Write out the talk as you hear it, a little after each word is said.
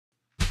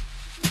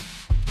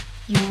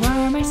You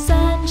are my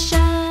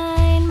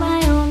sunshine,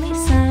 my only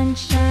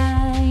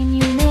sunshine.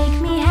 You make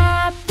me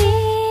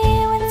happy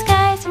when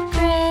skies are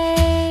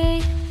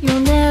gray. You'll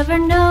never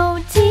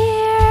know,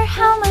 dear,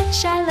 how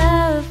much I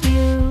love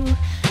you.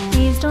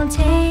 Please don't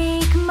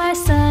take my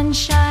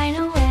sunshine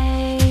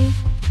away.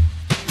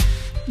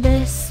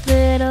 This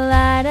little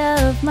light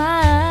of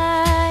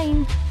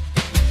mine,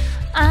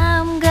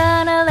 I'm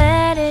gonna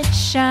let it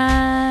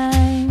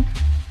shine.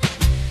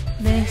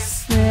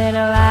 This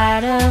little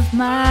light of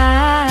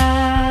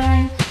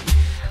mine,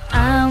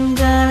 I'm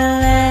gonna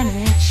let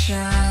it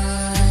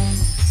shine.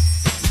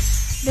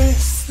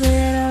 This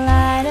little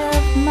light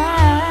of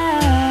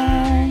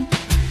mine,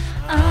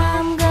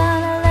 I'm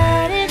gonna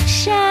let it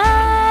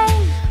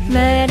shine.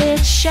 Let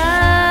it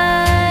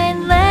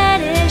shine,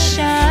 let it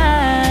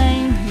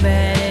shine,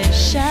 let it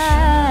shine.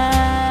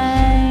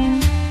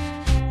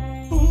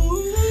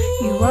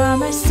 You are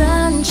my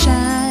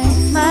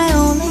sunshine, my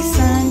only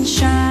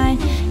sunshine.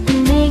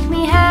 You make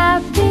me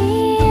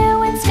happy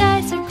when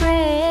skies are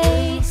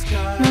gray.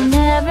 You'll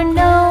never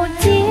know,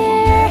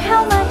 dear,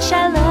 how much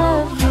I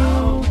love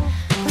you.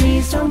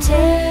 Please don't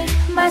take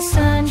my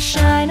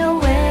sunshine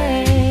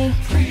away.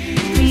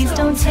 Please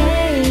don't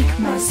take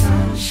my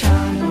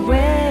sunshine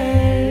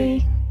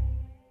away.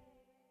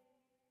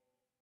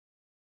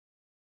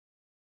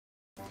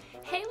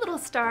 Hey little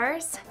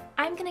stars!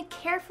 I'm going to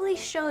carefully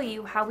show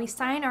you how we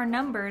sign our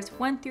numbers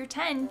 1 through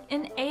 10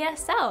 in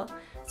ASL.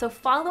 So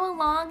follow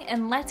along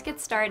and let's get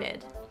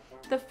started.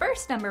 The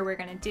first number we're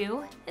going to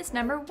do is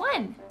number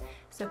 1.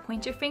 So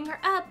point your finger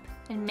up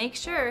and make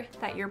sure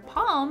that your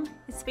palm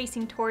is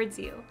facing towards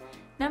you.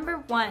 Number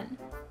 1.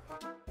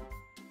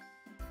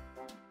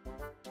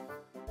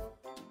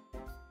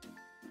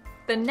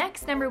 The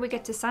next number we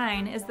get to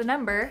sign is the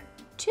number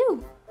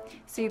 2.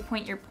 So you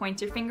point your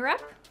pointer finger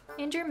up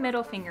and your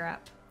middle finger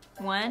up.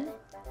 1,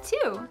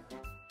 2.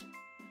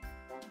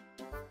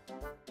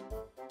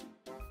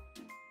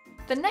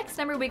 The next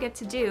number we get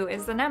to do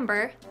is the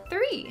number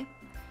 3.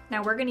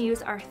 Now we're going to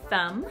use our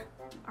thumb,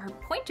 our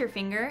pointer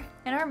finger,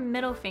 and our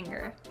middle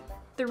finger.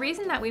 The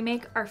reason that we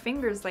make our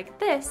fingers like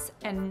this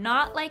and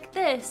not like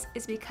this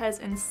is because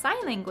in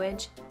sign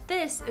language,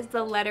 this is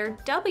the letter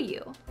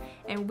W,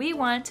 and we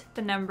want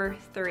the number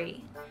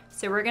 3.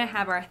 So we're going to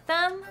have our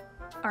thumb,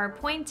 our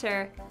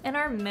pointer, and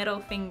our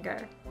middle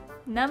finger.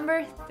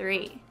 Number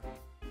 3.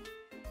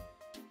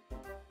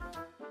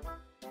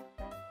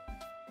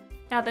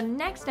 Now the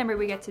next number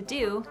we get to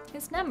do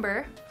is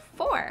number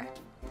 4.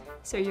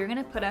 So you're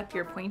going to put up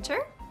your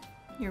pointer,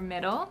 your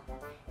middle,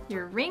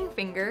 your ring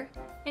finger,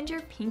 and your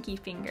pinky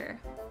finger.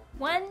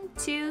 1,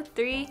 2,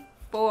 3,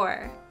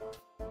 4.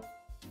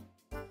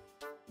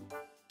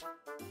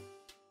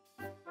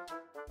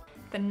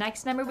 The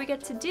next number we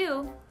get to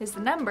do is the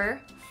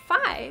number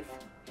 5.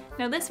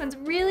 Now this one's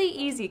really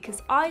easy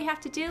because all you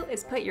have to do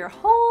is put your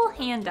whole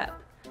hand up.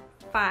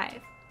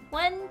 5.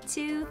 1,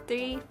 2,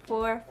 3,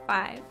 4,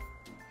 5.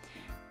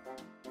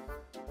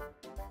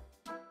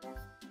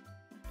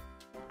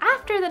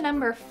 After the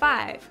number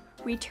 5,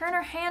 we turn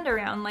our hand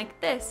around like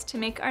this to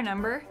make our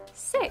number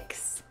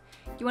 6.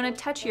 You want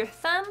to touch your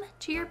thumb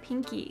to your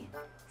pinky.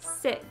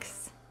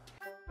 6.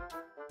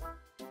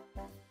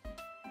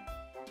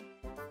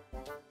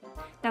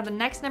 Now the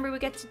next number we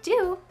get to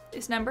do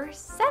is number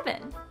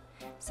 7.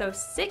 So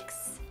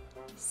 6,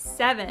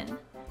 7.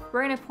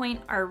 We're going to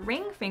point our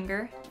ring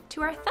finger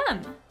to our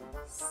thumb.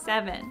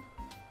 7.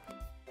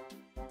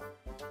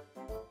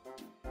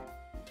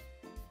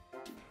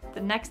 The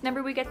next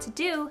number we get to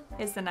do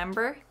is the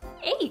number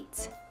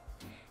 8.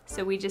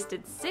 So we just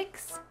did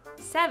 6,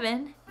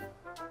 7,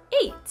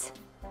 8.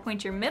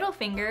 Point your middle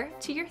finger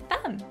to your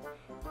thumb.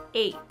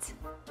 8.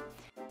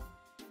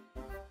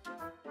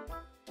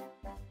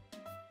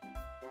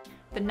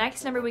 The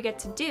next number we get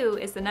to do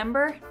is the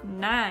number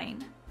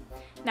 9.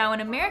 Now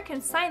in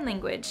American Sign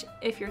Language,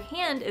 if your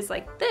hand is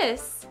like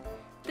this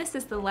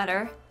is the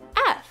letter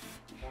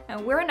F.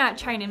 And we're not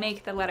trying to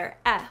make the letter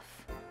F.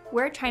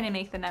 We're trying to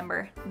make the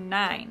number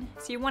 9.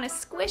 So you want to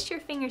squish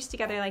your fingers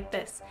together like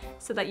this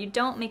so that you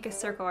don't make a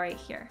circle right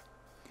here.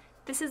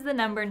 This is the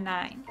number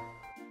 9.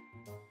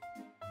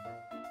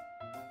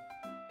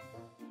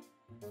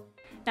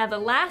 Now the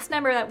last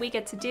number that we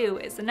get to do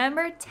is the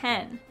number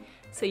 10.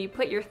 So you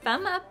put your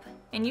thumb up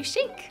and you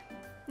shake.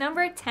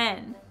 Number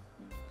 10.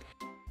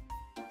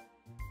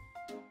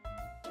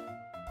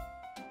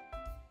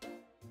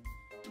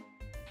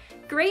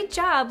 Great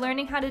job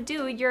learning how to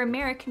do your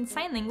American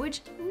Sign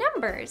Language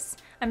numbers.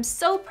 I'm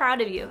so proud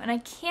of you, and I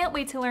can't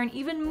wait to learn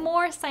even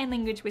more sign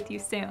language with you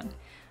soon.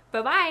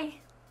 Bye-bye.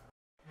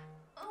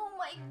 Oh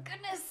my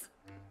goodness.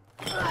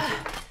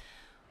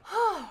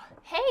 Oh,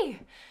 hey,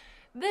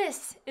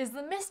 this is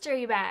the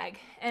mystery bag,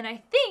 and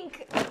I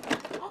think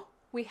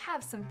we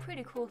have some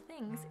pretty cool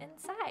things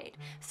inside.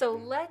 So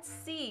let's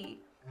see.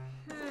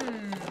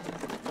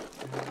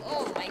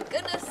 Oh my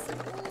goodness.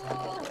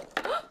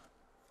 Oh.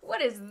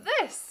 What is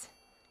this?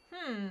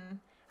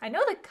 I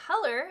know the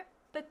color.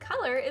 The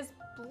color is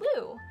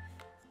blue.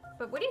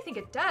 But what do you think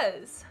it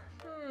does?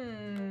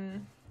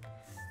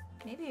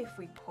 maybe if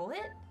we pull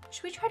it?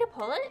 Should we try to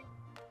pull it?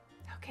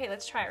 Okay,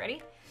 let's try it.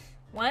 Ready?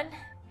 1,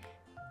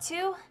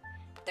 2,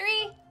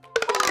 3.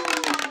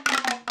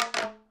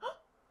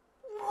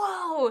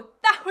 Whoa,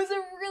 that was a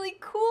really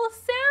cool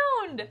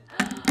sound.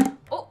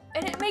 Oh,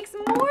 and it makes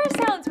more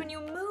sounds when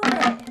you move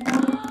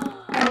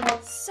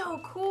it.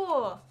 So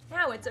cool.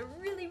 Now it's a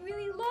really,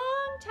 really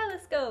long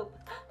telescope.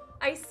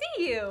 I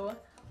see you.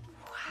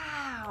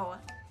 Wow.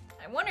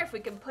 I wonder if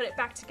we can put it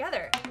back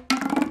together.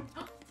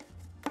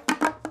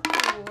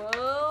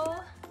 Whoa.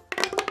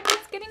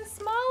 It's getting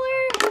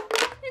smaller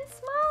and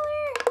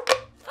smaller.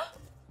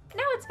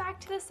 Now it's back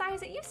to the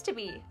size it used to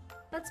be.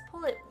 Let's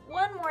pull it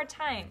one more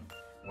time.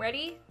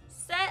 Ready,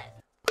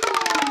 set,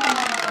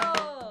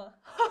 pull!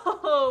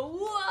 Oh,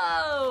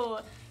 whoa!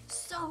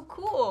 So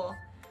cool.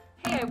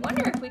 Hey, I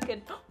wonder if we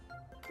could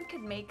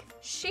make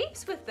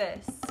shapes with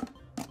this.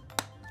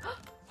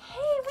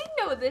 Hey, we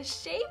know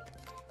this shape.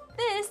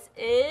 This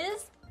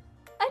is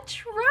a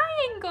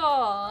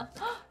triangle.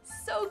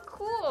 So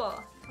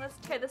cool. Let's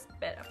tear this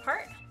bit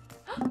apart.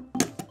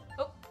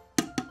 Oh.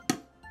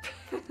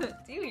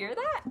 Do you hear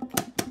that?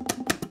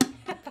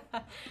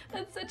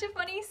 That's such a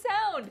funny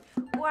sound.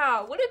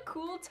 Wow, what a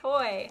cool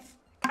toy.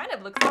 Kind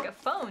of looks like a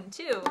phone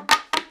too.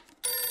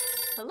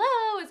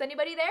 Hello, is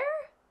anybody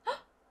there?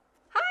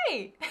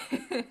 Hi.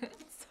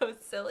 So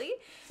silly.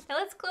 Now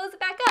let's close it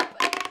back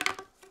up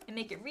and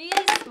make it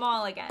really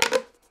small again.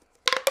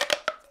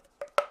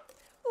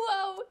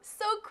 Whoa,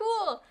 so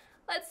cool.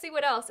 Let's see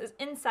what else is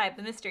inside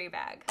the mystery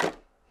bag.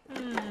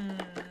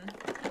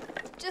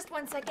 Just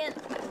one second.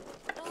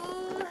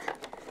 Ooh.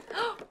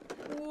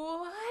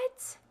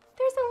 What?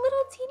 There's a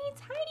little teeny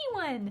tiny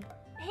one.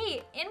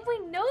 Hey, and we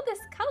know this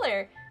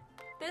color.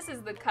 This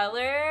is the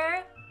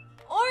color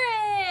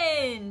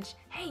orange.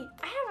 Hey,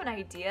 I have an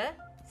idea.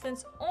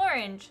 Since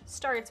orange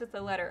starts with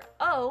the letter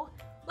O,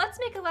 let's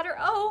make a letter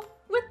O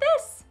with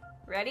this.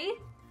 Ready?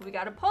 We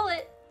gotta pull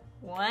it.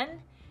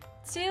 1,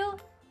 2,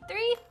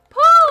 3,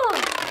 pull!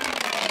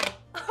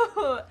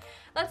 Oh,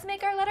 let's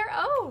make our letter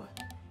O.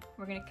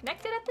 We're gonna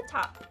connect it at the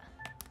top.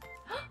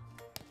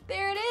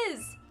 There it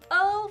is.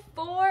 O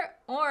for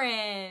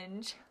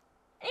orange.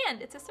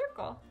 And it's a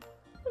circle.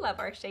 We love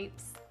our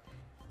shapes.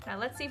 Now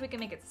let's see if we can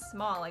make it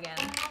small again.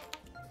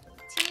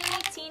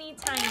 Teeny, teeny,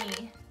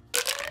 tiny.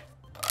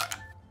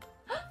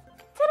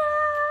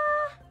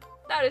 Ta-da!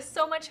 That is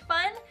so much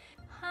fun.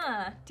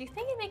 Do you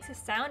think it makes a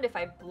sound if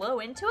I blow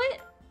into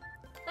it?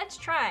 Let's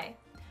try.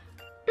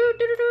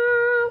 Did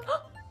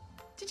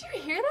you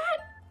hear that?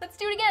 Let's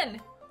do it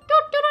again.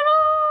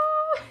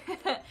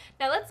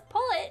 Now let's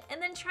pull it and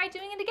then try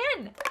doing it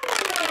again.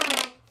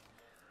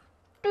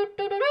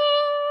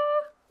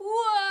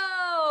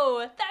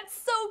 Whoa, that's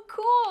so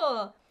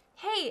cool.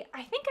 Hey,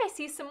 I think I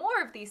see some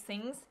more of these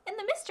things in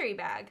the mystery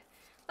bag.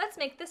 Let's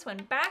make this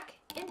one back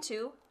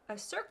into a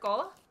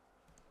circle.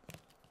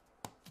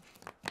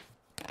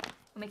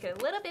 We'll make it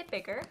a little bit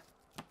bigger.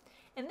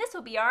 And this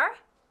will be our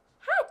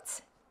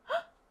hat.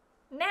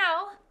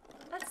 Now,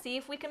 let's see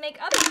if we can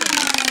make other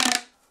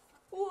things.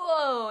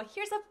 Whoa,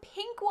 here's a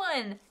pink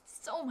one.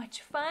 So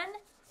much fun.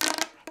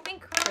 I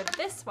think for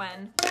this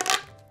one,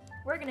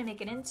 we're gonna make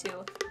it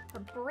into a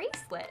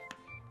bracelet.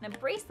 And a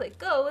bracelet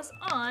goes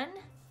on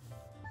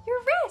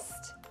your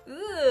wrist.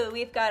 Ooh,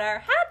 we've got our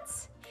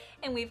hat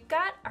and we've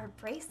got our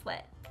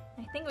bracelet.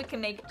 I think we can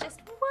make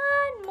just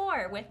one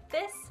more with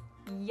this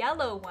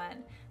yellow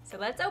one. So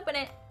let's open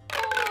it.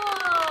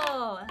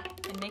 Oh,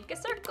 and make a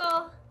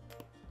circle.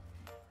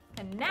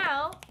 And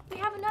now we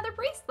have another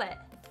bracelet.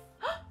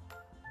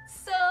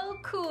 So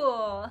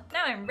cool.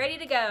 Now I'm ready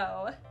to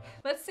go.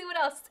 Let's see what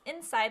else is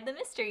inside the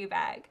mystery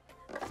bag.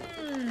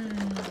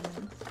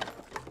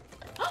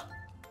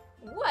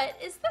 What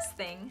is this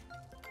thing?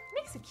 It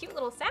makes a cute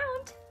little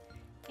sound.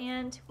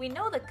 And we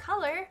know the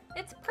color,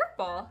 it's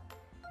purple.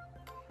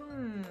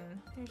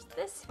 There's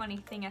this funny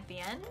thing at the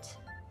end.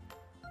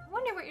 I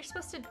wonder what you're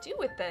supposed to do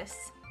with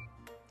this.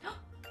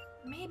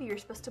 Maybe you're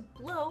supposed to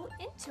blow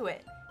into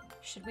it.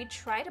 Should we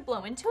try to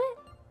blow into it?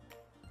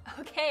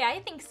 Okay, I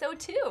think so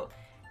too.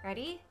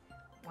 Ready?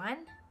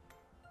 1,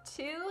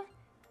 2,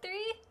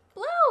 3,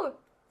 blow!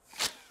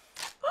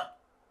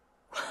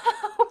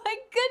 Oh my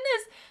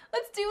goodness!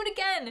 Let's do it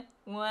again.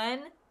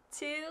 1,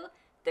 2,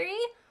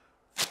 3.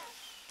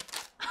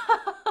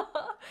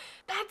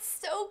 That's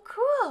so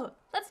cool.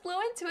 Let's blow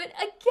into it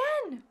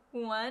again.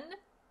 1,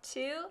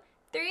 2,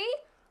 3.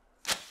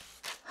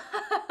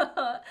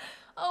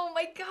 Oh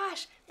my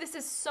gosh, this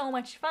is so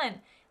much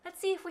fun. Let's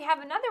see if we have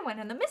another one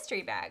in the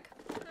mystery bag.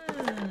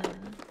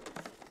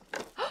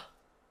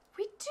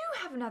 We do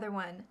have another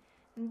one.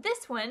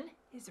 This one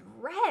is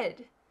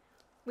red.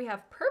 We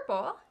have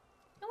purple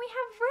and we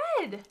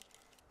have red.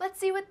 Let's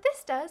see what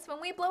this does when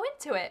we blow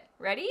into it.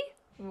 Ready?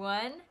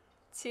 1,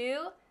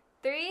 2,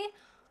 3.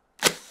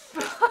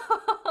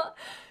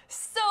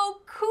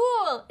 So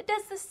cool! It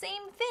does the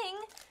same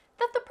thing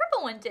that the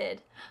purple one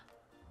did.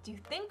 Do you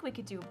think we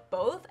could do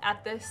both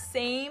at the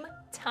same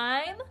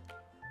time?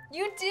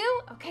 You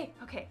do? Okay,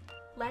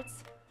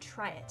 let's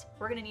try it.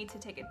 We're gonna need to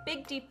take a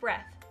big deep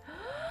breath.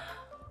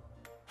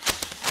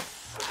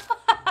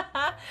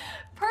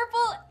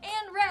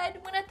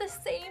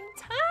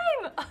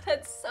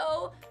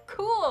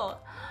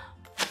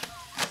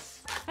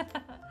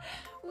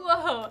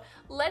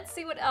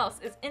 see what else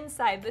is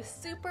inside this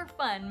super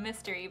fun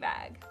mystery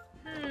bag.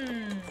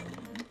 I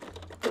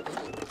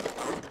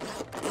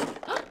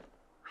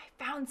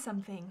found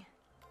something.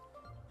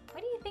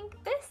 What do you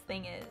think this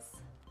thing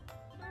is?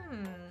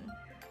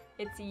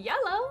 It's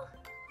yellow.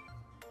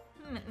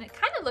 And it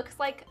kind of looks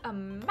like a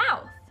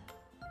mouth.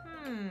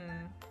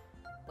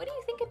 What do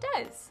you think it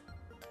does?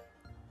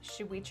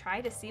 Should we try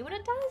to see what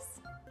it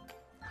does?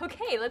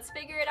 Okay, let's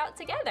figure it out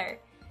together.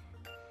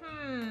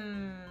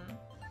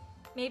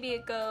 Maybe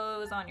it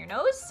goes on your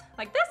nose,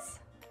 like this?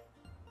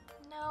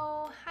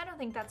 No, I don't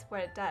think that's what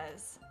it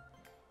does.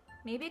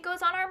 Maybe it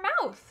goes on our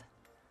mouth.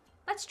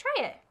 Let's try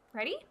it.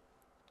 Ready?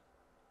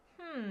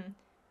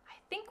 I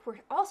think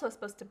we're also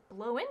supposed to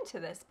blow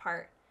into this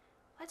part.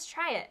 Let's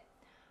try it.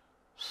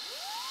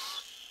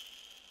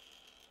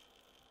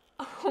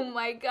 Oh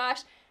my gosh,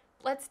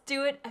 let's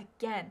do it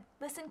again.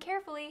 Listen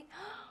carefully.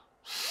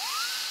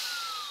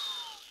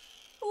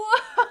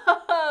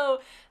 Whoa,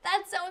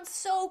 that sounds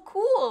so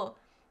cool.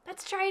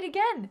 Let's try it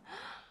again.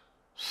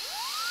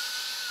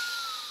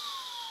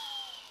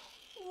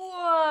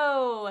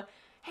 Whoa.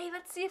 Hey,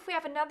 let's see if we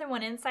have another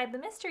one inside the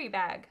mystery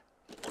bag.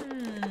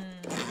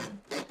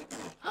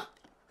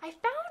 I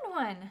found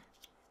one.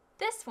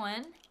 This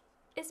one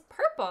is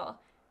purple.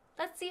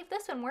 Let's see if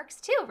this one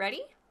works too.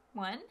 Ready?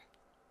 1,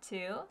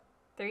 2,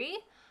 3.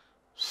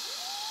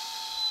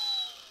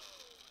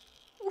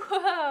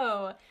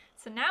 Whoa!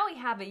 So now we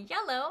have a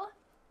yellow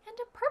and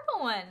a purple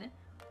one.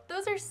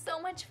 Those are so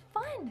much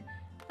fun.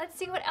 Let's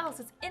see what else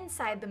is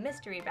inside the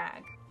mystery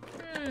bag.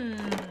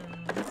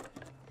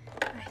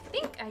 I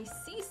think I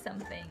see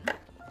something.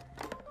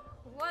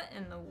 What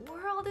in the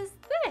world is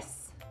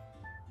this?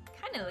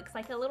 Kind of looks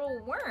like a little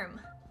worm,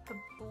 a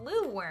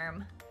blue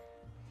worm.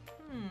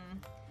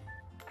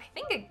 I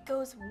think it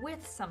goes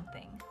with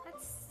something.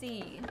 Let's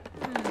see.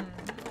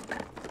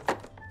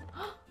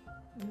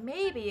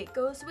 Maybe it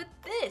goes with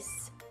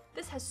this.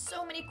 This has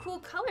so many cool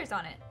colors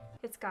on it.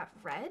 It's got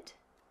red,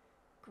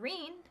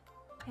 green,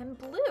 and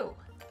blue.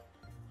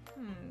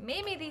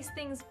 Maybe these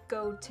things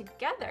go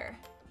together.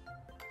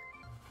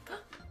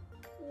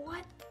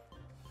 What?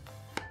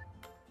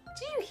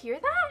 Do you hear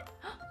that?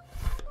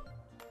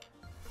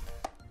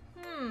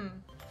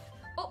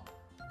 Oh,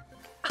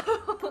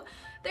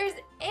 there's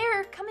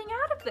air coming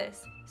out of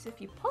this. So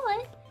if you pull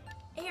it,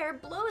 air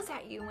blows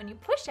at you. When you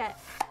push it,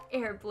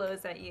 air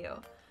blows at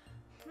you.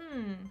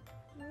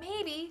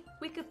 Maybe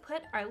we could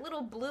put our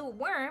little blue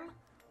worm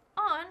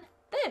on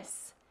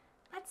this.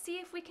 Let's see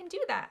if we can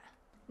do that.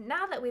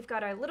 Now that we've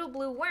got our little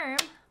blue worm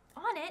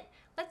on it,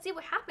 let's see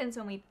what happens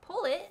when we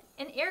pull it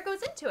and air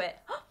goes into it.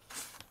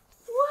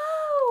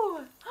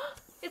 Whoa!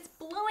 It's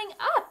blowing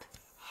up.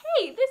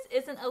 Hey, this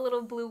isn't a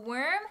little blue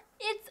worm.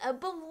 It's a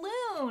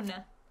balloon.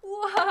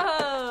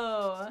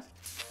 Whoa!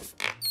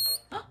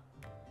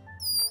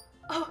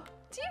 Oh,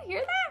 do you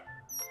hear that?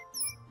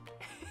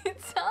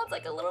 It sounds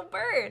like a little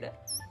bird.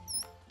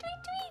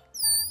 Tweet, tweet.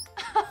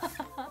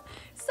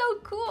 So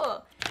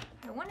cool.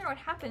 I wonder what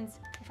happens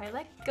if I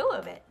let go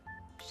of it.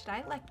 Should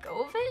I let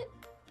go of it?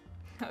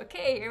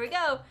 Okay, here we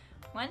go.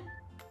 1,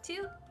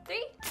 2,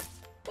 3.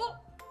 Whoa!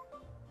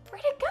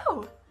 Where'd it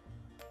go?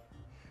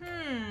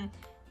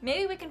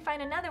 Maybe we can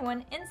find another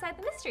one inside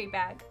the mystery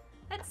bag.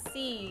 Let's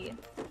see.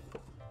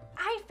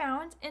 I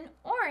found an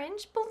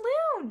orange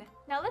balloon.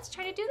 Now let's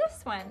try to do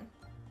this one.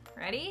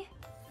 Ready?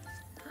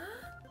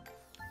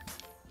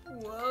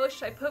 Whoa,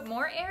 should I put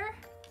more air?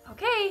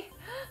 Okay.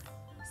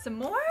 Some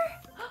more?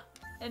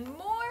 And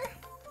more,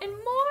 and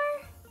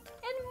more,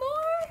 and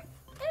more,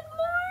 and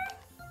more.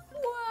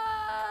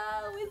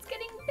 Whoa, it's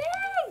getting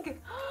big.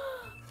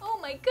 Oh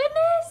my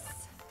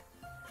goodness.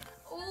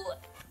 Oh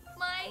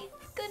my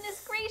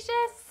goodness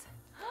gracious.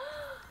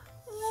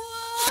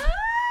 Whoa.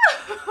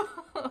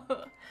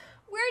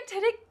 Where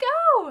did it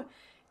go?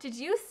 Did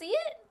you see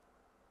it?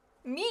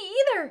 Me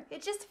either.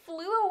 It just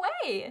flew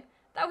away.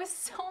 That was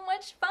so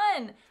much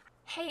fun.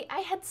 Hey,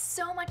 I had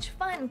so much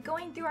fun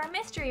going through our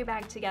mystery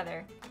bag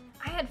together.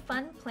 I had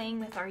fun playing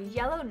with our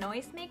yellow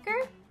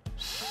noisemaker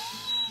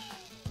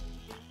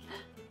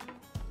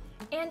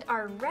and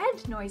our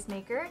red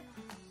noisemaker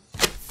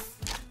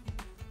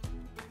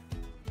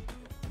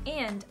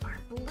and our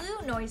blue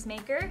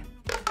noisemaker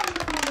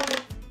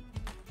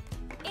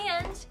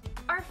and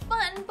our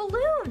fun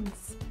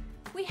balloons.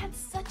 We had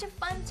such a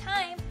fun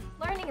time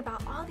learning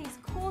about all these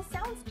cool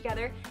sounds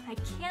together. I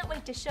can't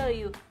wait to show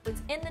you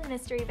what's in the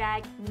mystery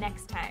bag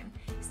next time.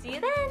 See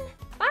you then.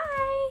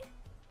 Bye.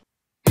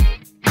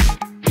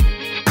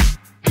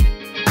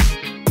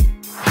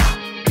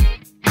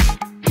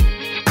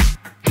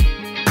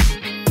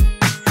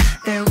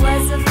 There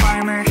was a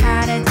farmer,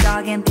 had a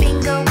dog, and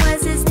Bingo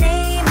was his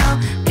name. Oh,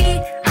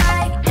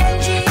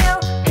 B-I-N-G-O,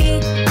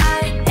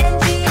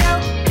 B-I-N-G-O,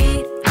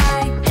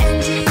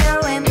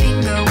 B-I-N-G-O, and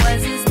Bingo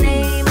was his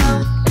name.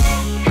 Oh.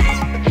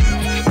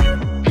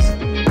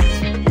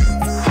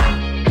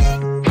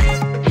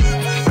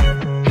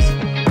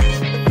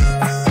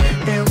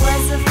 There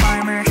was a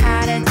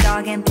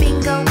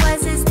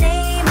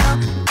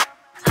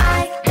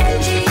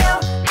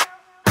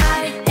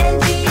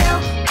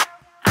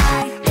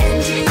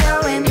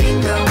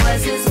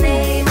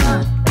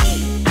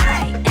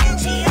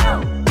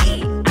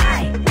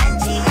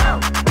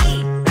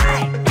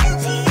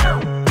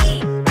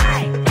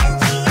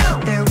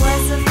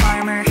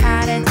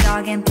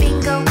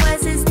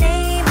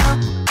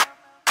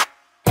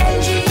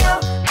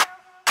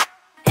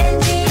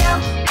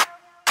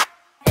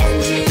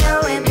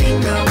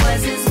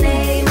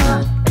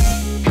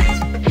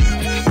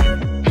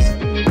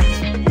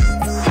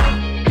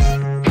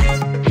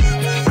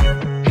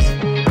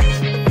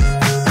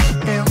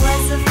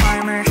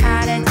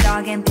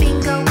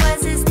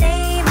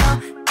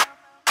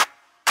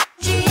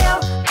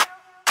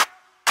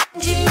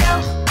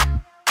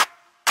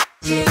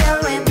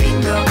E-I-N-G-O, and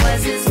bingo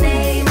was his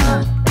name.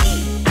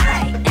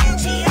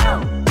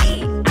 E-I-N-G-O,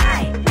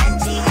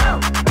 E-I-N-G-O,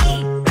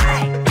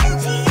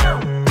 E-I-N-G-O,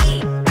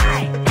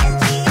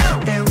 E-I-N-G-O.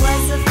 There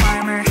was a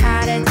farmer,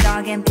 had a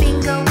dog, and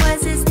bingo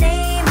was his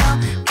name.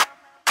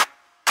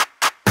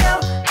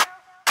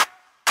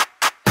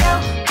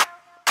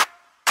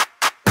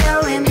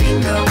 And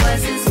bingo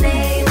was his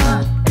name.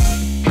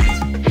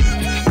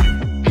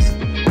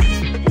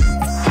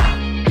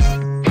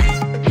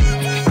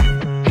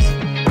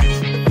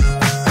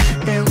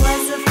 There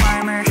was a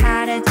farmer,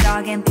 had a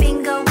dog, and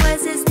bingo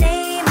was his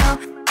name.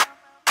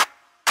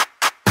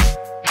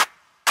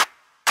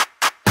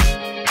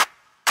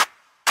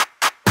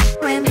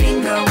 When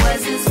bingo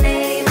was his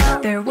name.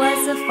 There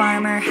was a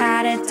farmer,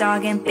 had a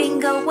dog, and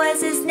bingo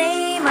was his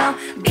name.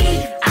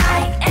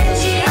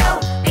 B-I-N-G-O,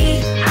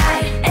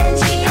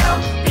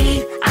 B-I-N-G-O,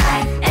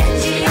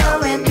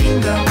 B-I-N-G-O, and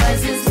bingo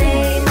was his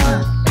name.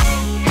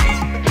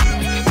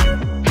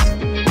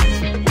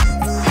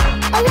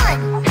 A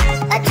one,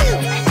 a two,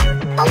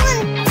 a 1,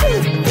 2,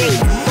 3,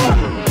 4.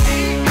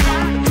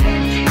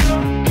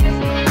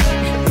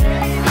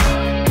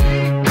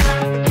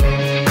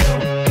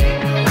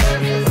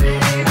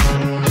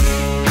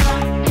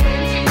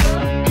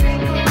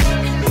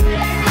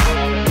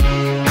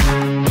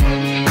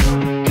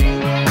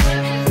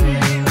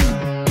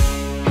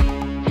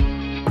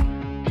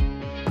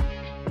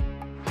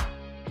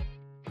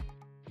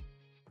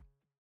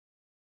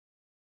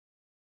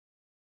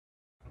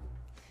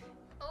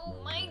 Oh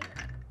my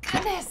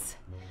goodness!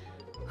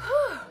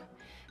 Whew.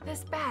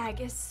 This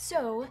bag is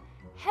so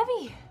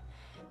heavy.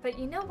 But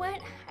you know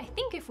what? I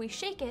think if we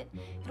shake it,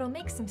 it'll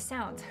make some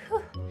sounds.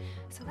 Whew.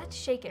 So let's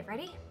shake it.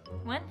 Ready?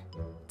 1,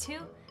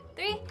 2,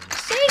 3,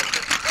 shake!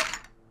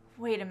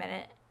 Wait a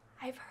minute.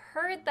 I've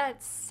heard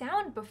that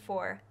sound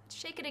before. Let's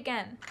shake it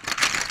again.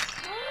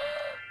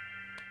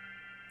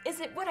 Is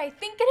it what I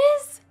think it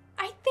is?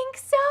 I think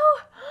so!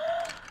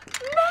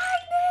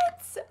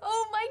 Magnets!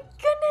 Oh my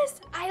goodness!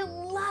 I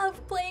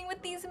love playing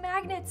with these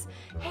magnets.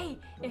 Hey,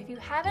 if you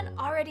haven't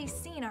already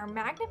seen our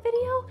magnet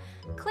video,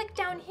 click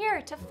down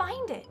here to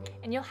find it,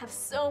 and you'll have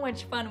so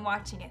much fun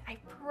watching it, I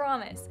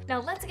promise.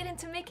 Now let's get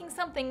into making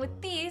something with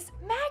these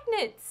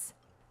magnets.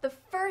 The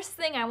first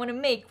thing I want to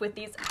make with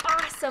these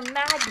awesome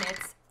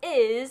magnets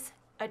is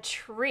a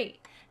tree.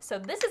 So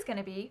this is going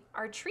to be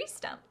our tree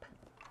stump.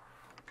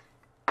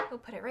 We'll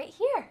put it right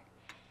here.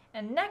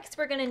 And next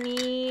we're gonna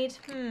need,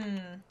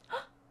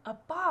 a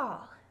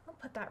ball. We'll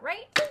put that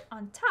right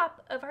on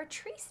top of our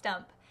tree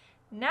stump.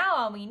 Now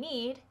all we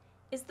need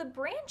is the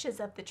branches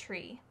of the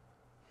tree.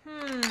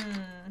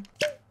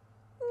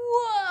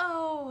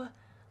 Whoa!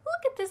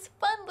 Look at this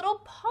fun little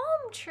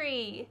palm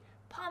tree.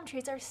 Palm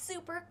trees are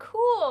super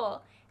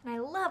cool. And I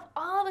love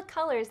all the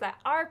colors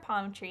that our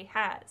palm tree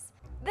has.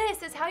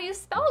 This is how you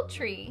spell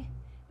tree.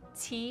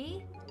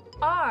 T-R-E-E.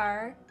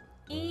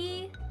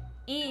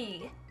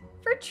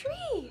 For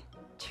tree.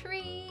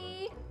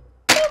 Tree.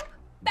 Boop,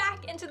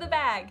 back into the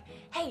bag.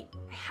 Hey,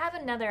 I have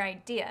another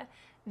idea.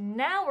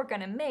 Now we're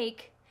gonna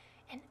make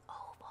an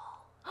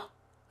oval.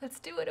 Let's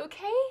do it,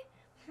 okay?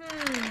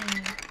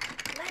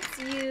 Let's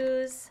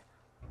use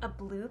a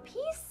blue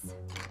piece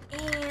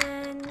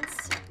and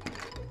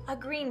a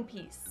green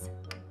piece.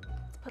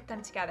 Let's put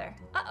them together.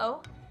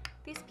 Uh-oh,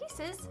 these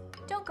pieces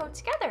don't go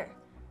together.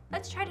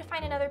 Let's try to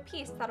find another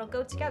piece that'll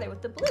go together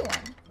with the blue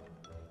one.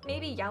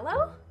 Maybe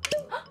yellow?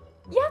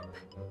 Yep,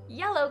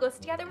 yellow goes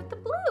together with the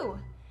blue.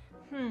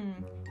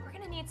 We're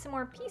gonna need some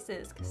more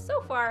pieces because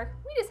so far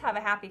we just have a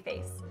happy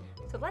face.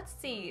 So let's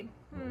see.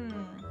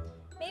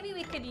 Maybe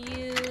we could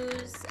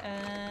use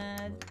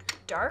a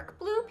dark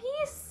blue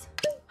piece?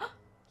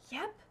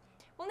 Yep,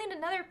 we'll need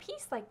another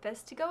piece like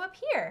this to go up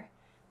here.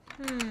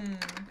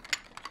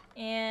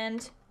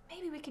 And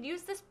maybe we could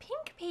use this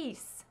pink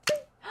piece.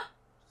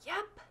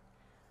 Yep.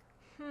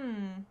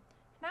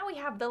 Now we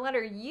have the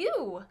letter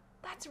U.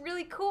 That's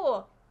really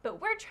cool. But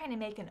we're trying to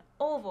make an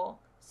oval,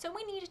 so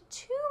we need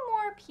 2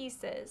 more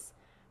pieces.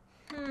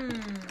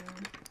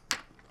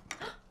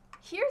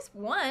 Here's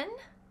one.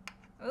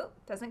 Oh,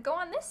 doesn't go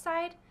on this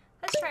side.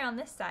 Let's try on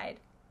this side.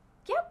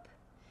 Yep.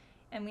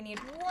 And we need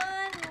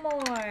 1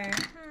 more.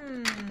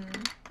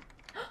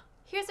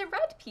 Here's a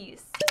red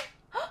piece.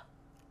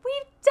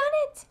 We've done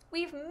it!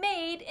 We've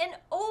made an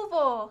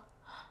oval.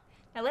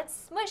 Now let's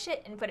smush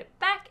it and put it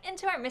back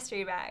into our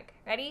mystery bag.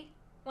 Ready?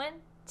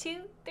 1,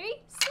 2,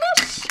 3,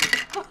 smush!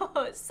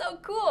 Oh, it's so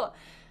cool.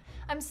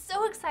 I'm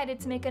so excited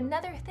to make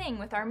another thing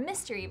with our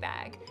mystery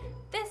bag.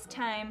 This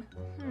time,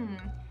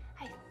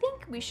 I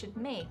think we should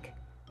make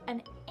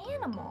an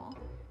animal.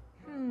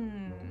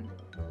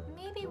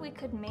 Maybe we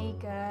could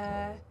make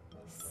a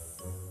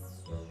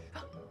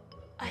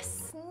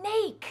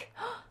snake.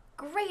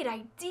 Great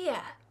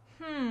idea.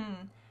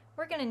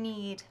 We're gonna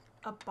need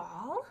a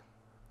ball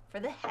for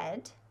the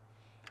head,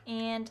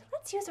 and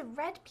let's use a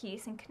red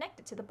piece and connect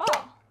it to the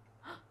ball.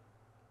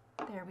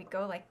 There we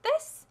go, like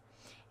this.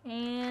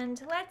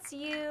 And let's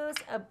use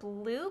a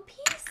blue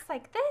piece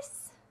like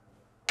this.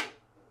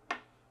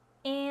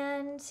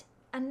 And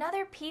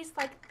another piece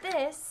like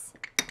this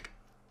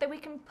that we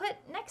can put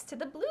next to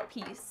the blue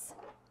piece.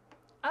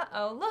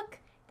 Uh-oh, look,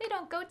 they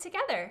don't go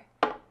together.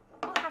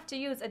 We'll have to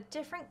use a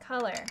different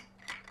color.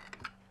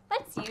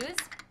 Let's use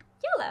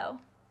yellow.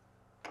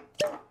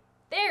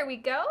 There we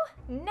go.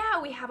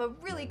 Now we have a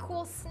really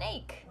cool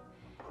snake.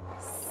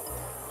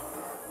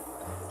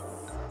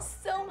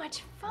 So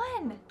much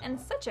fun, and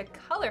such a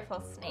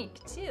colorful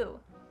snake too.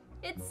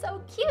 It's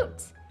so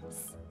cute.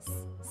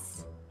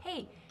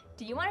 Hey,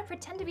 do you want to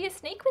pretend to be a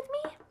snake with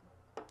me?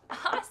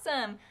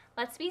 Awesome,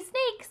 let's be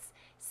snakes.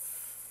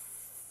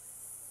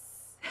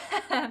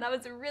 That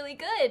was really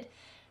good.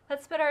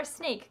 Let's put our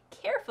snake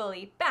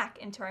carefully back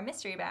into our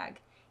mystery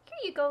bag.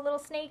 Here you go, little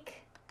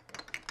snake.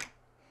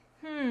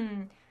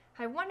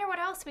 I wonder what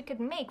else we could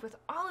make with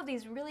all of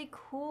these really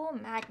cool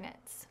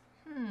magnets.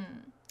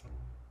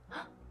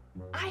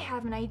 I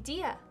have an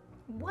idea.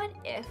 What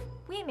if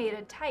we made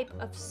a type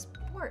of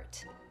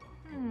sport?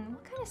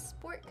 What kind of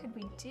sport could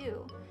we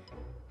do?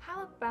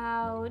 How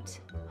about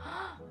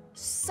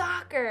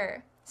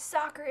soccer?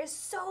 Soccer is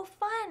so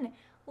fun.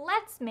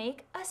 Let's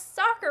make a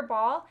soccer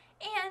ball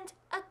and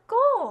a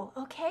goal,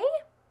 okay?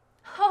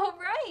 All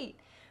right.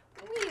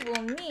 We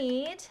will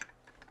need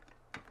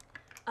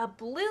a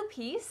blue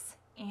piece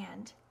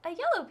and a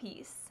yellow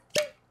piece.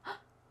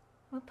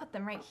 We'll put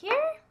them right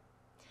here.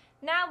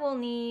 Now we'll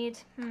need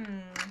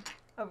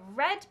a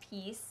red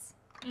piece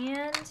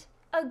and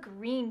a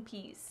green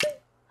piece.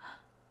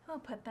 We'll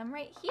put them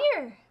right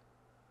here.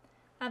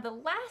 Now the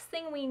last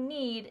thing we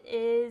need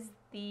is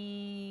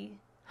the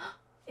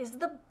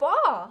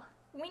ball.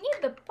 We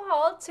need the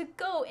ball to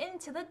go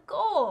into the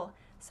goal.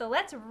 So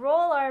let's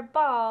roll our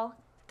ball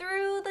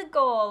through the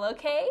goal,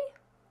 okay?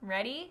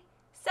 Ready,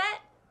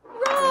 set,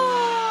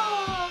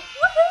 roll!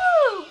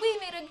 Woohoo! We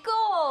made a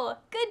goal!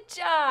 Good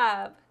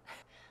job!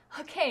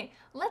 Okay,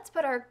 let's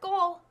put our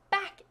goal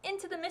back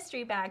into the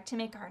mystery bag to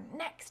make our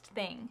next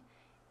thing.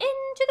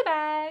 Into the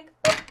bag.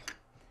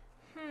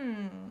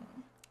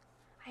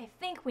 I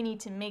think we need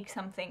to make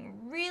something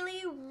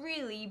really,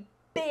 really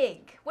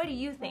big. What do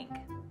you think?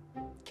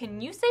 Can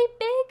you say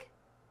big?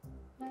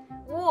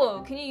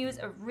 Whoa, can you use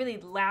a really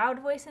loud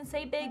voice and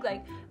say big?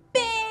 Like,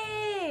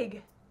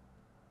 big!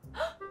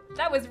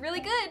 That was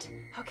really good.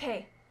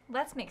 Okay,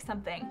 let's make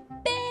something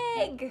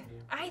big.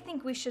 I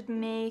think we should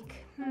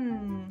make,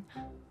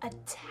 a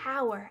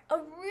tower. A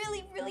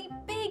really, really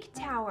big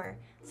tower.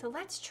 So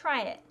let's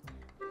try it.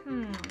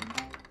 We're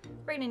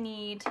gonna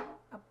need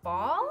a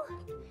ball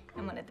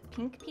and one of the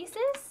pink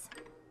pieces,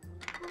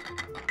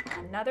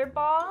 another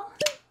ball,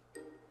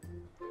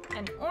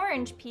 an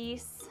orange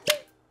piece,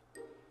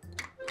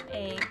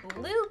 a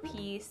blue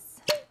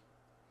piece,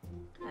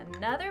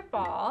 another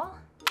ball,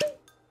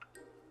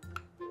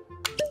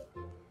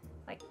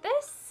 like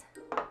this,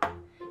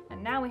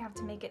 and now we have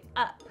to make it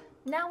up.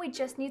 Now we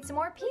just need some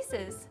more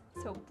pieces.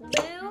 So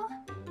blue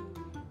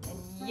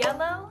and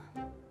yellow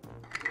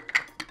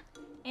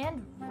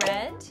and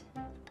red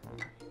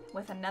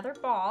with another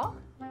ball.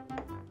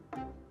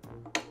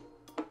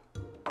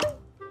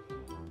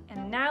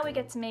 And now we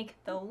get to make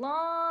the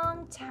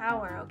long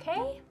tower,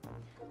 okay?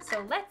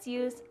 So let's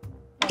use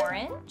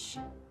orange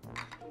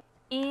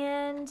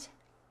and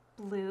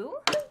blue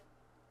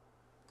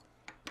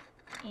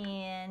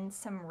and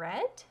some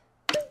red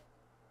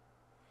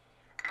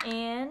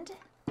and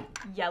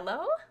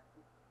yellow.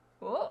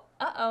 Oh,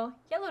 uh-oh,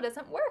 yellow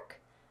doesn't work.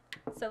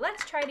 So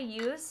let's try to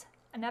use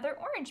another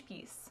orange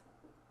piece.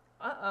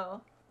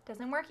 Uh-oh,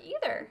 doesn't work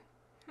either.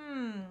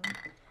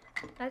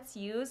 Let's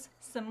use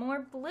some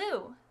more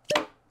blue.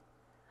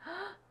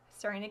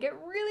 Starting to get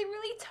really,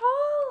 really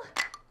tall.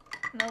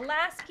 And the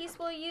last piece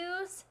we'll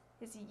use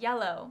is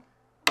yellow.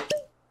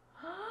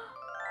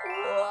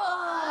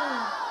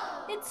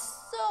 Whoa! It's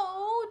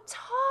so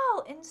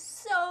tall and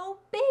so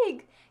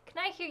big. Can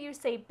I hear you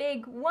say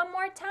big one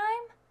more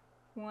time?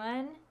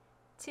 1,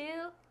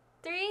 2,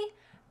 3.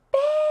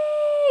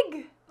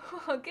 Big!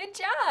 Oh, good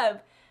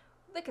job.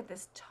 Look at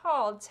this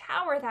tall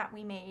tower that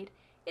we made.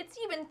 It's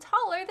even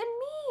taller than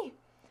me.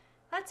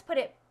 Let's put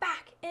it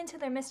back into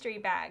the mystery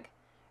bag.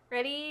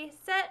 Ready,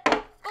 set,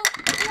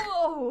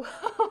 oh,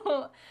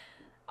 whoa.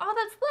 All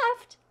that's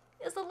left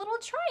is a little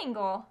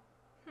triangle.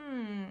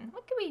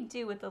 What can we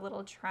do with a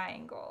little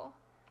triangle?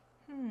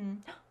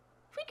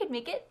 We could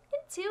make it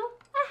into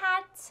a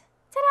hat.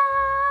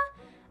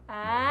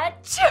 Ta-da!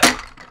 Achoo!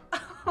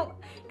 Oh,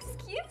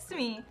 excuse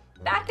me.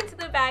 Back into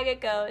the bag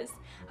it goes.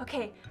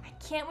 Okay, I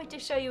can't wait to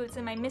show you what's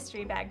in my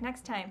mystery bag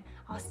next time.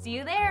 I'll see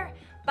you there.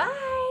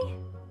 Bye!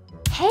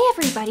 Hey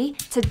everybody,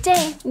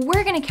 today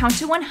we're gonna count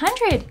to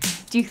 100.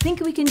 Do you think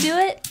we can do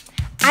it?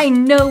 I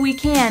know we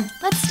can.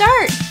 Let's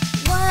start.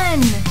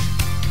 1,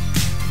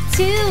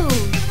 2,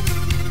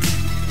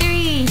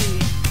 3,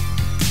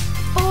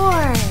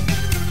 4,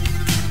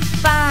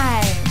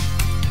 5,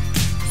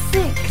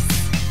 6,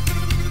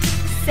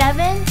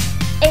 7,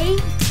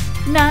 8,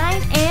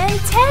 9, and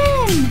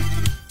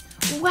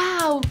 10.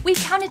 Wow, we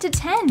counted to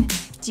 10.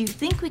 Do you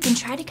think we can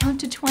try to count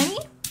to 20?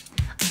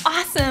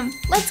 Awesome,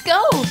 let's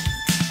go.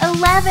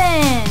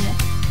 11,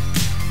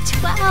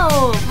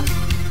 12,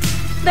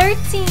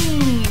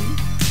 13,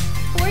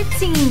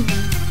 14,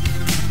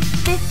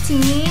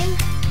 15,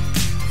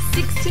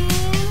 16,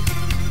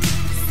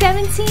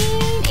 17,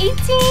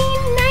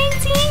 18,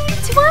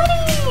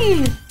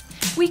 19, 20!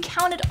 We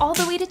counted all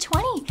the way to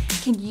 20.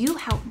 Can you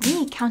help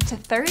me count to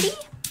 30?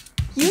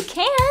 You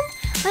can.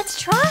 Let's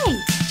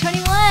try.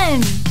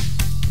 21,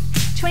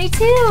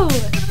 22,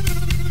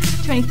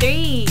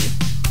 23,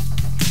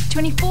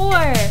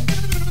 24,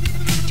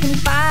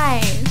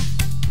 25,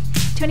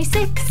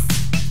 26,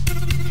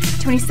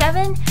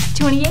 27,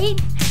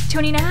 28,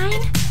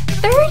 29,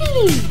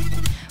 30!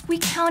 We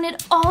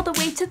counted all the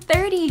way to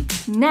 30.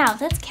 Now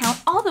let's count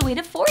all the way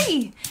to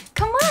 40.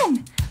 Come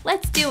on,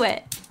 let's do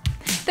it.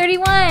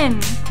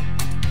 31,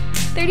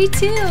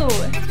 32,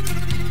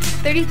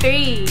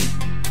 33,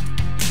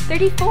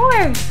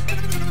 34,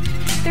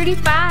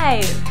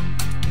 35,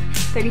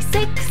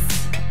 36,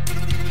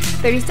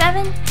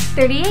 37,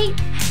 38,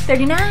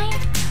 39,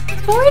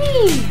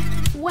 40!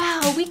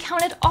 Wow, we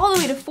counted all the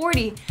way to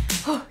 40.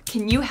 Oh,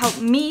 can you help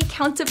me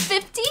count to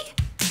 50?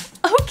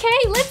 Okay,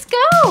 let's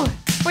go!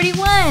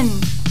 41,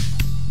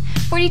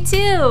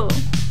 42,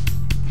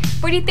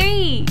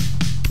 43,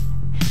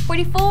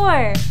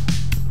 44,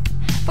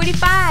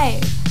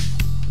 45,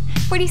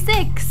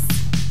 46,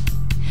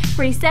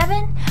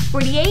 47,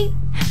 48,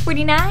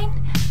 49,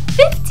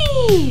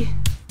 50!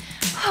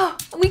 Oh,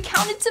 we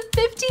counted to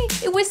 50.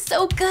 It was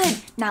so good.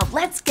 Now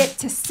let's get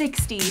to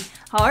 60.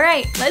 All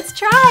right, let's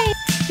try.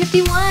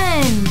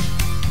 51,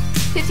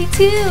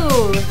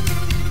 52,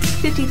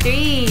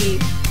 53,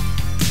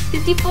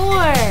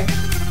 54,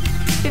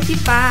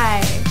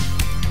 55,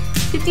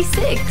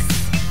 56,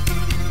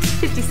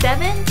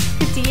 57,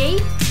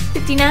 58,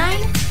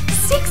 59,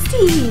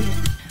 60!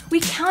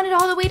 We counted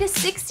all the way to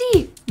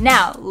 60.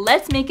 Now,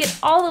 let's make it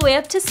all the way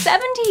up to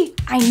 70.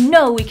 I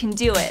know we can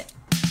do it.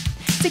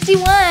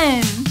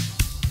 61,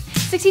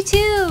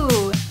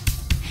 62,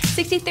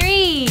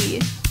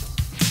 63,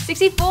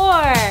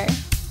 64,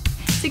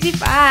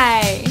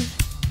 65,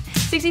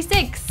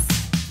 66,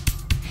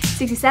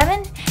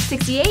 67,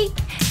 68,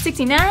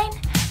 69,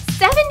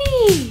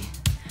 70!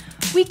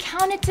 We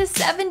counted to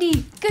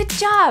 70. Good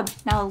job.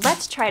 Now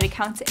let's try to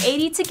count to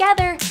 80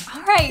 together.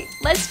 All right,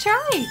 let's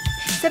try.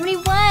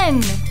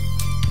 71,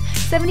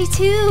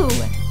 72,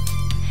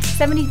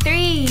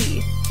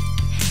 73,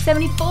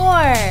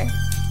 74,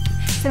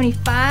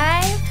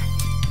 75,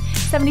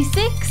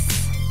 76,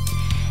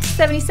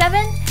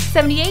 77,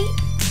 78,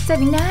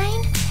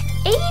 79,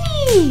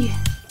 80!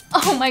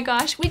 Oh my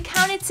gosh, we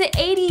counted to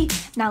 80.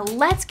 Now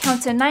let's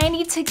count to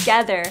 90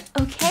 together,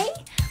 okay?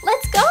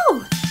 Let's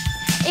go!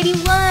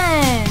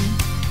 81,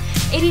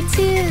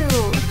 82,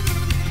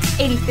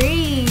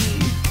 83,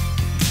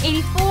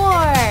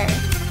 84,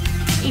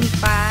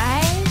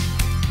 85,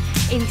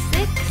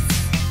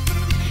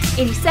 86,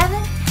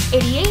 87,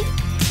 88,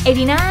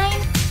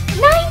 89,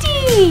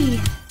 90!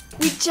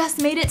 We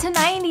just made it to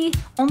 90.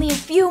 Only a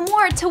few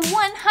more to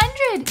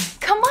 100.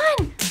 Come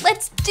on,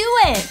 let's do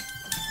it.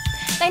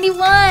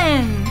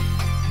 91,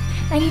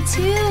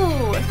 92,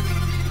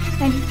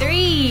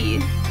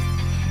 93,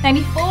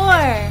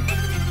 94,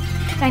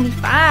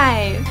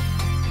 95,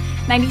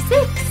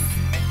 96,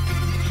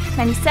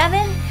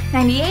 97,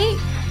 98,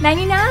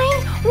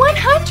 99,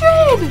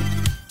 100!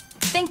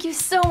 Thank you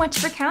so much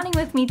for counting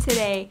with me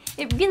today.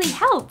 It really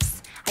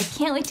helps. I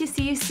can't wait to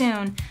see you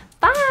soon.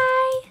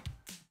 Bye!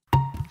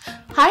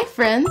 Hi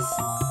friends,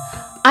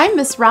 I'm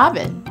Miss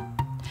Robin,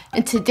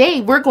 and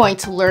today we're going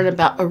to learn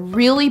about a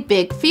really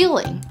big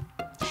feeling,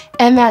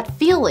 and that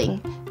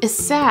feeling is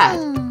sad.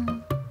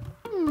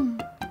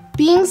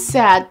 Being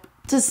sad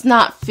does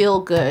not feel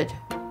good,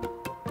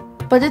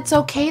 but it's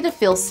okay to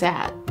feel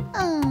sad.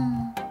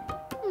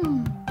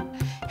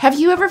 Have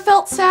you ever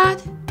felt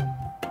sad?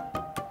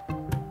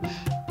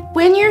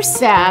 When you're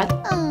sad,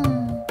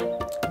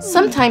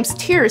 sometimes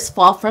tears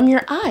fall from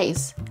your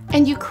eyes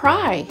and you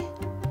cry.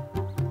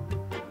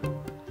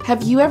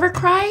 Have you ever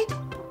cried?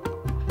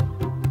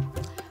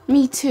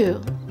 Me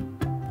too.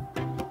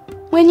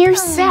 When you're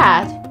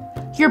sad,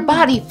 your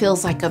body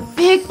feels like a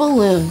big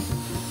balloon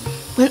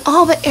when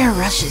all the air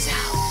rushes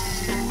out.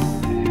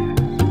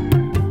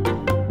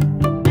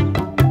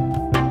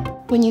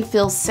 When you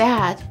feel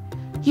sad,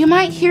 you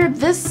might hear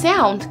this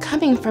sound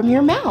coming from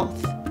your mouth.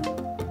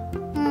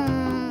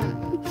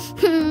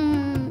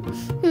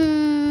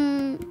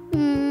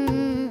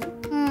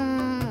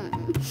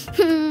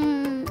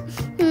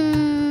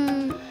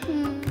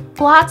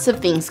 Lots of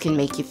things can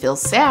make you feel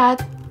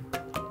sad.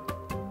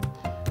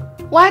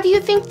 Why do you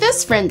think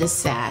this friend is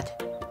sad?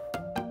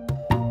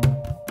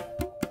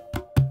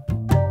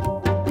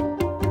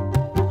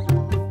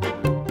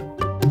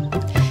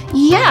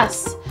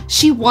 Yes,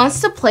 she wants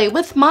to play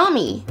with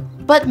Mommy,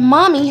 but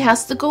Mommy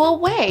has to go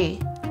away.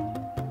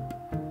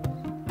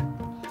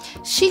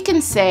 She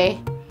can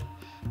say,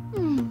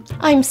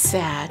 I'm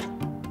sad.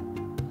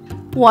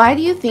 Why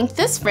do you think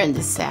this friend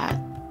is sad?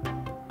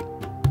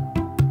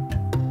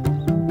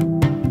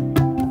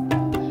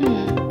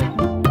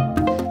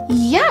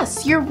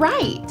 Yes, you're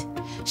right.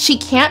 She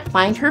can't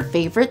find her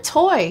favorite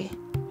toy.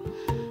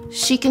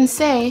 She can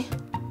say,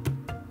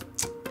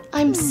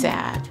 I'm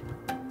sad.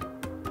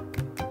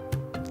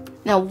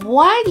 Now,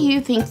 why do you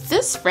think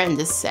this friend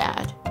is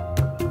sad?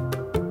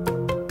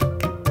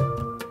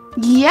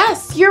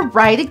 Yes, you're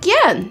right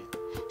again.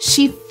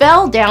 She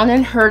fell down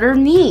and hurt her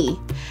knee.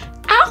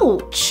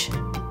 Ouch!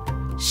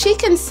 She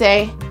can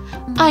say,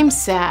 I'm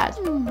sad.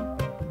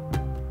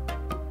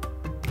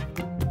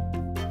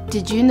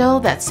 Did you know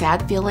that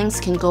sad feelings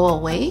can go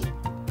away?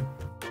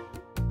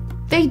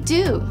 They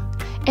do,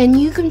 and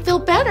you can feel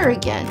better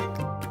again.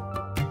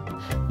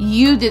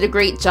 You did a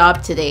great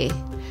job today.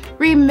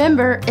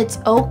 Remember, it's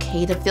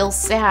okay to feel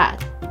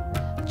sad.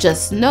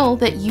 Just know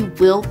that you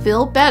will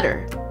feel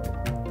better.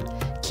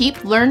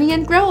 Keep learning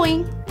and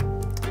growing.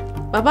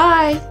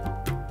 Bye-bye.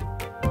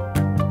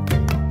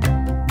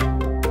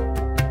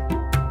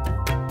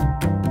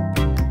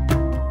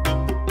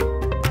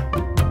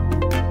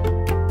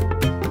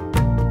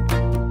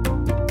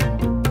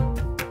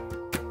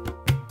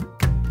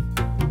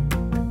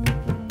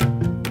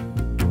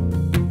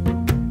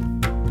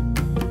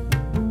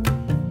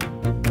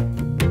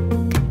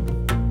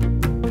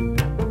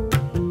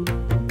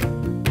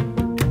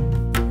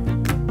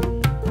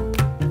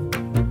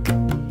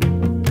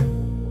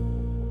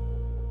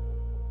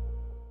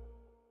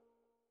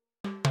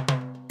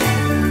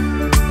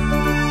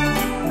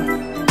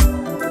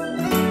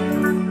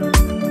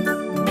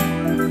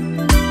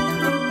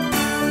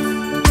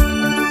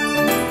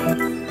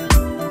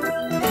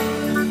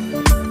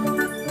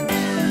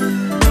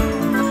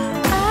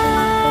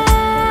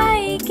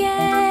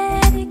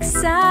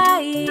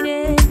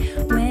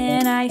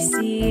 I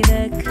see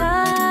the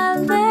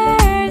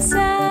colors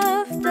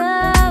of the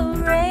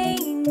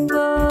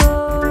rainbow.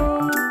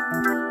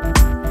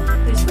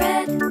 There's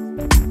red,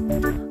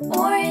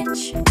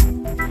 orange,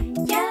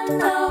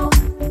 yellow,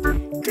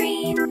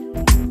 green,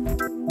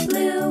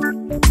 blue,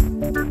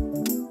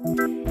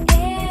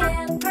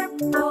 and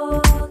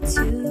purple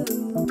too.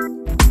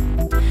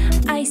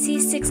 I see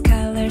 6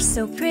 colors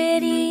so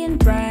pretty and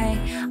bright,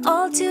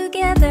 all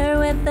together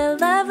with the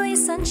lovely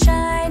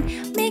sunshine.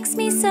 Makes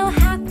me so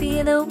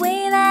happy the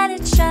way that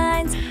it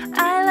shines.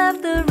 I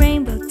love the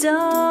rainbow,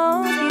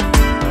 don't you?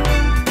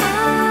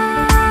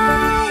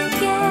 I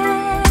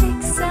get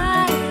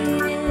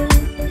excited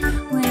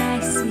when I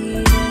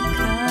see the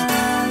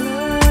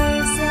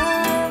colors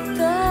of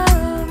the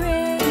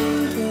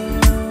rainbow.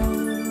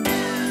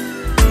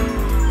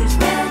 There's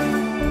red,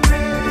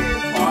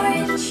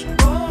 orange,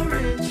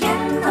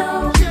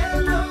 yellow,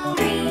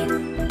 green,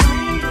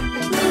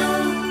 blue,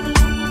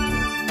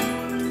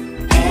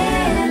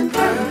 and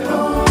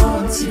purple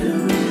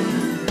too.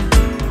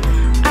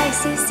 I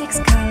see 6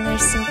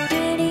 colors so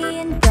pretty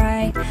and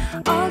bright,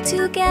 all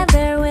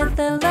together with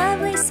the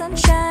lovely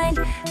sunshine.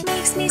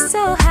 Makes me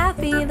so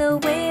happy the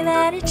way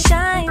that it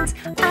shines.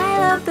 I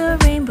love the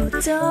rainbow,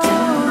 don't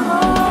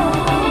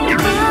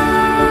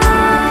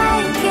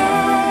I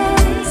get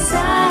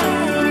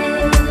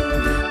excited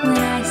when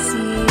I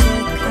see the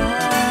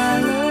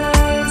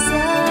colors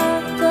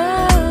of the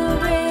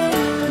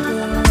rainbow.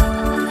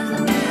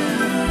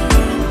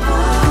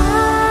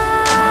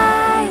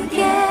 I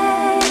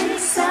get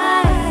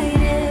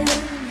excited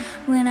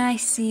when I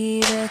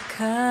see the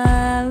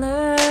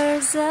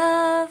colors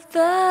of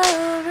the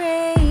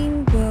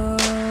rainbow.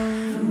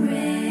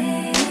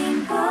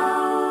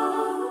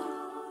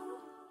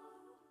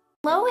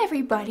 Hello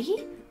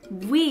everybody!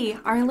 We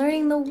are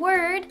learning the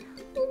word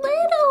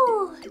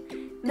little.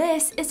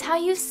 This is how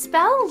you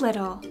spell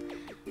little.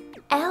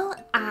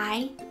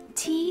 L-I-T-T-L-E.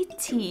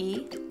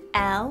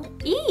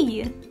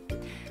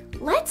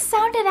 Let's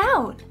sound it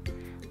out.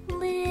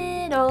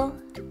 Little,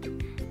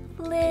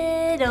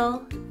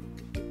 little,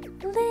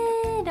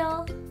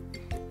 little,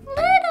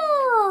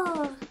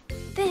 little.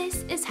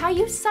 This is how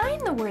you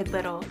sign the word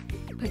little.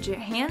 Put your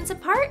hands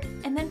apart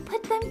and then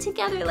put them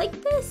together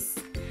like this.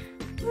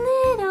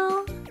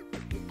 Little,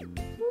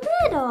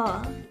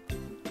 little,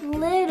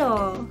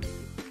 little,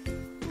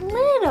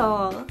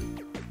 little,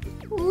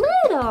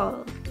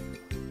 little.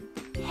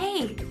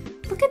 Hey,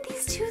 look at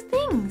these 2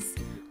 things.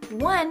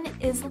 One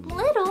is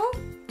little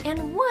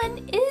and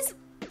one is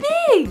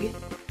big.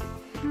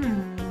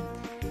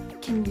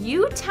 Can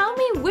you tell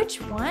me which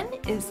one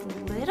is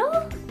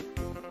little?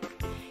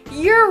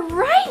 You're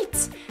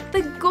right!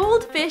 The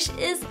goldfish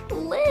is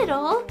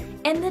little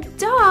and the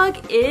dog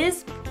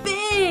is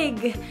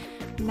big.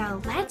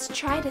 Now let's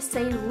try to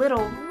say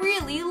little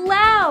really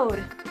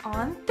loud.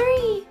 On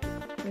 3.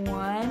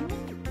 1,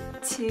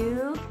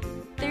 2,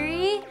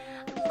 3.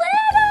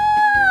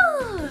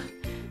 Little!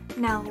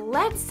 Now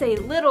let's say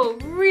little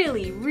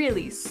really,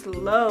 really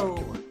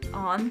slow.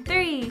 On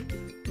 3.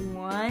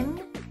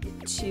 1,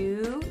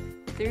 2,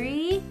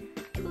 3.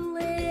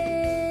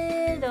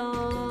 Little.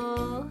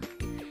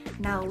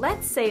 Now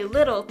let's say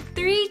little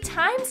 3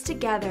 times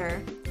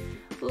together.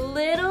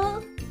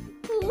 Little,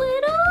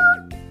 little,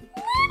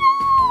 little!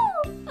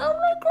 Oh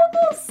my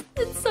goodness,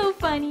 it's so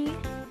funny.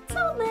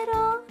 So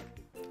little.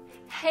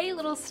 Hey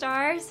little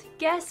stars,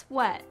 guess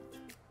what?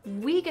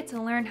 We get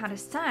to learn how to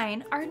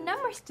sign our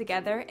numbers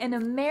together in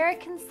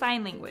American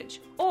Sign Language,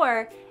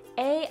 or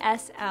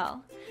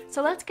ASL.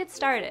 So let's get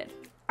started.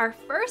 Our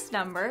first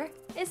number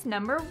is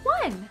number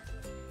 1.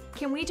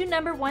 Can we do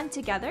number 1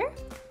 together?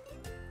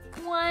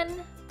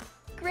 1.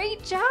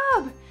 Great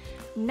job!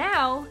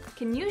 Now,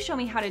 can you show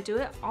me how to do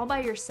it all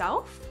by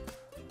yourself?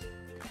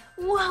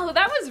 Whoa,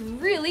 that was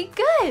really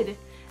good!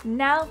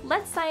 Now,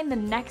 let's sign the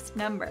next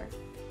number.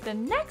 The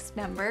next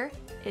number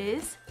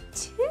is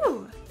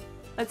 2.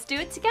 Let's do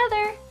it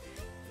together.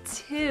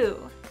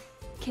 2.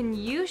 Can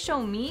you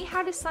show me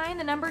how to sign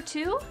the number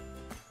 2?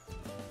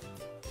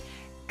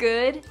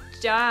 Good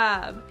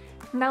job!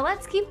 Now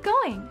let's keep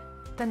going.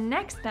 The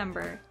next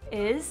number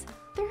is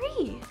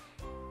 3.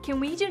 Can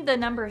we do the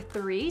number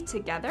 3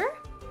 together?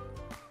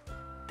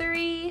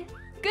 3.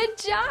 Good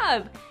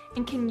job!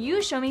 And can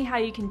you show me how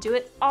you can do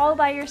it all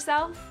by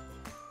yourself?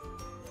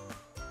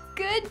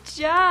 Good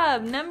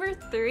job! Number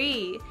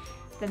 3.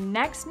 The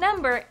next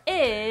number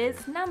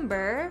is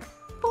number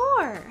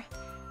 4.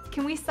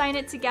 Can we sign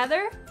it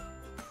together?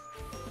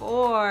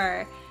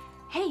 4.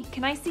 Hey,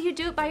 can I see you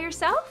do it by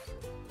yourself?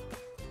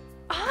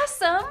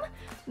 Awesome!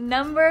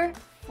 Number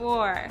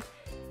 4.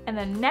 And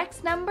the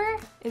next number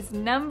is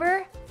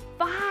number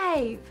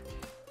 5.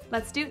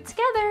 Let's do it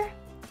together.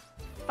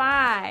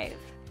 5.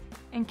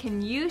 And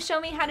can you show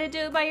me how to do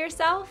it by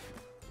yourself?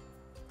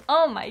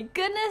 Oh my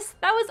goodness,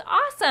 that was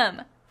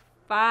awesome!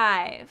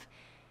 5.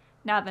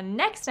 Now the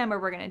next number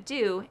we're gonna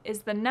do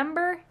is the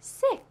number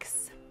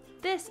 6.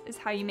 This is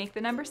how you make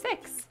the number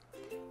 6.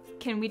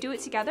 Can we do it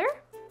together?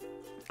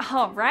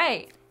 All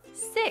right,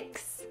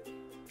 6.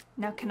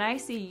 Now can I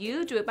see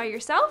you do it by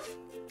yourself?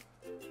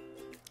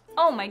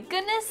 Oh my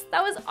goodness,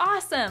 that was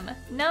awesome!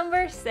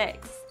 Number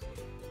 6.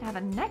 Now the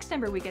next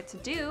number we get to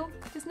do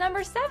is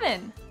number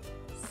 7.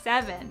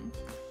 7.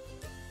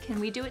 Can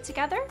we do it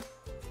together?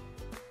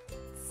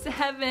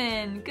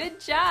 7. Good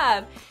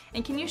job!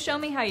 And can you show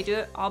me how you do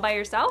it all by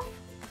yourself?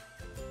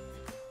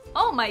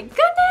 Oh my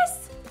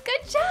goodness!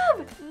 Good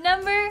job!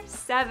 Number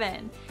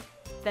 7.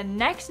 The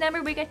next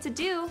number we get to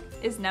do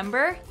is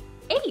number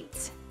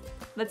 8.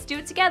 Let's do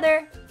it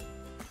together.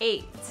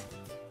 8.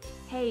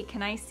 Hey,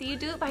 can I see you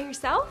do it by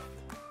yourself?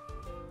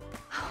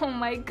 Oh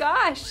my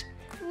gosh!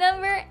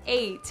 Number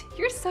 8.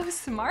 You're so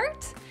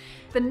smart!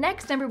 The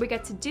next number we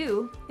get to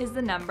do is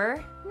the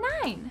number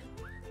 9.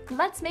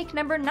 Let's make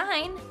number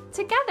 9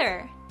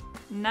 together.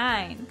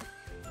 9.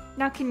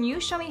 Now can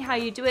you show me how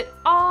you do it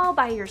all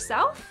by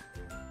yourself?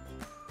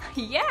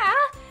 Yeah!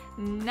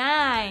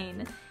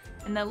 9.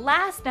 And the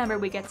last number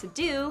we get to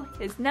do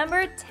is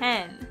number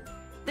 10.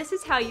 This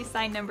is how you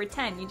sign number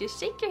 10. You just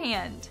shake your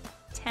hand.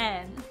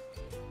 10.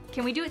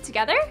 Can we do it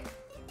together?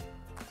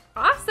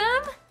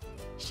 Awesome!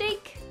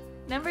 Shake.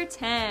 Number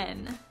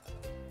 10.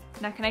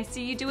 Now can I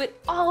see you do it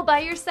all by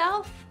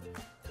yourself?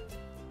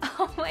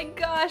 Oh my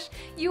gosh,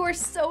 you are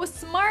so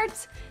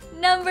smart!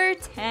 Number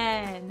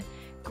 10.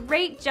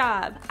 Great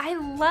job! I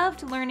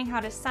loved learning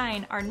how to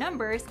sign our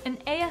numbers in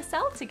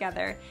ASL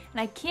together,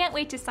 and I can't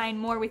wait to sign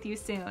more with you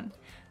soon.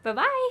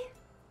 Bye-bye!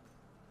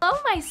 Hello,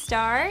 my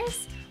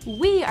stars!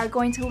 We are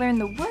going to learn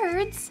the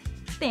words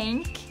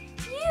thank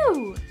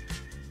you.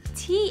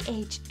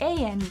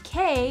 THANKYOU.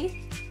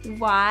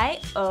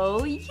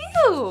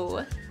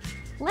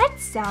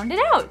 Let's sound it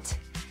out.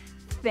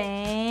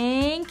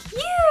 Thank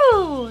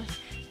you.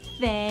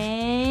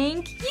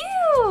 Thank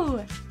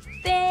you.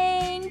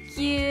 Thank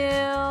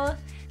you.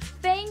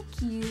 Thank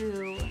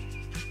you.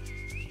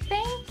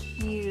 Thank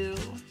you.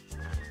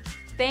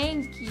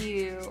 Thank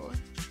you.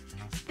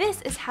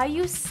 This is how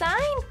you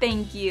sign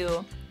thank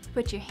you.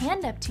 Put your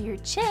hand up to your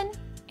chin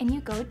and you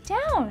go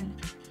down.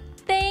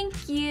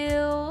 Thank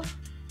you.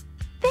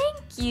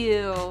 Thank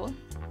you.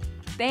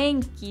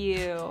 Thank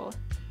you.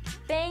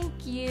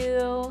 Thank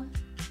you.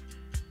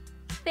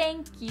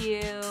 Thank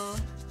you.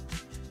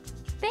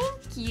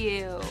 Thank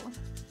you.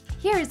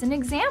 Here's an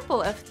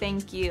example of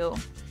thank you.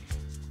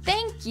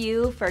 Thank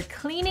you for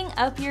cleaning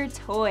up your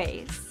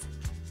toys.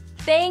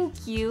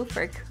 Thank you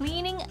for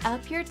cleaning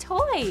up your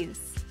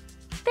toys.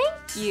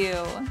 Thank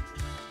you.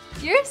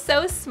 You're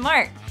so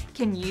smart.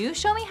 Can you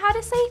show me how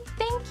to say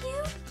thank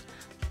you?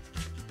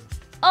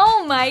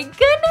 Oh my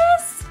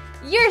goodness!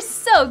 You're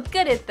so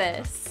good at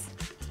this.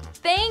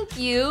 Thank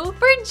you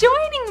for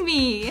joining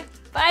me.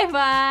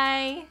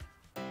 Bye-bye.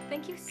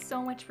 Thank you so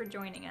much for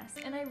joining us,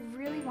 and I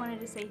really wanted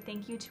to say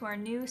thank you to our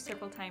new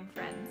Circle Time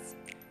friends.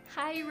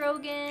 Hi,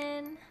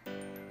 Rogan.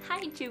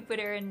 Hi,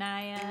 Jupiter and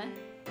Naya.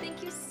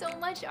 Thank you so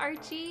much,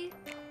 Archie.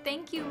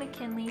 Thank you,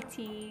 McKinley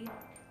T.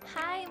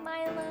 Hi,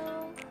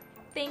 Milo.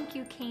 Thank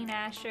you, Kane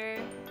Asher.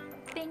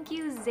 Thank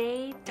you,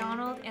 Zay,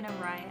 Donald, and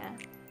Araya.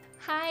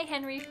 Hi,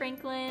 Henry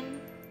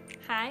Franklin.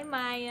 Hi,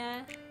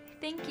 Maya.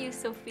 Thank you,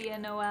 Sophia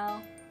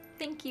Noel.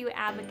 Thank you,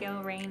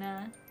 Abigail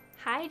Reyna.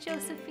 Hi,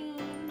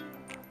 Josephine.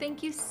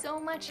 Thank you so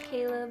much,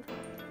 Caleb.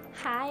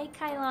 Hi,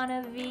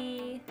 Kailana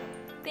V.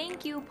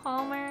 Thank you,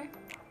 Palmer.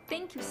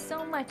 Thank you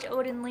so much,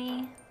 Odin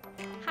Lee.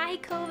 Hi,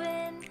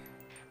 Coven.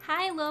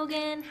 Hi,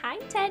 Logan. Hi,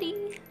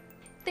 Teddy.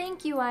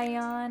 Thank you,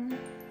 Ion.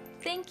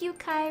 Thank you,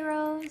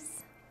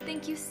 Kairos.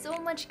 Thank you so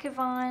much,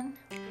 Kevon.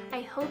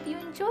 I hope you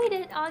enjoyed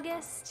it,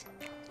 August.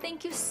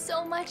 Thank you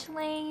so much,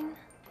 Lane.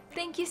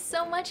 Thank you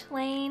so much,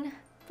 Lane.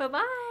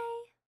 Bye-bye.